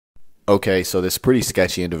Okay, so this pretty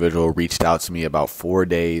sketchy individual reached out to me about 4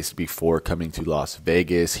 days before coming to Las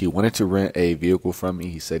Vegas. He wanted to rent a vehicle from me.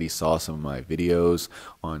 He said he saw some of my videos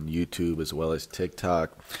on YouTube as well as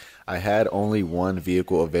TikTok. I had only one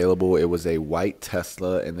vehicle available. It was a white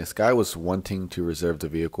Tesla, and this guy was wanting to reserve the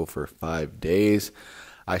vehicle for 5 days.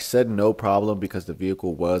 I said no problem because the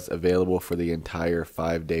vehicle was available for the entire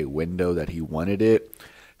 5 day window that he wanted it.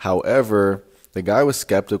 However, the guy was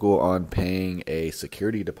skeptical on paying a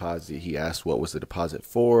security deposit. He asked what was the deposit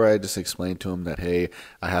for. I just explained to him that, hey,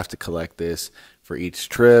 I have to collect this for each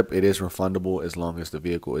trip. It is refundable as long as the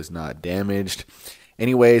vehicle is not damaged.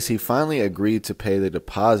 Anyways, he finally agreed to pay the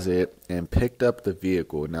deposit and picked up the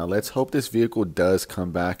vehicle. Now, let's hope this vehicle does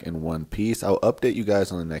come back in one piece. I'll update you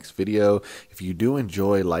guys on the next video. If you do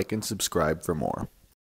enjoy, like and subscribe for more.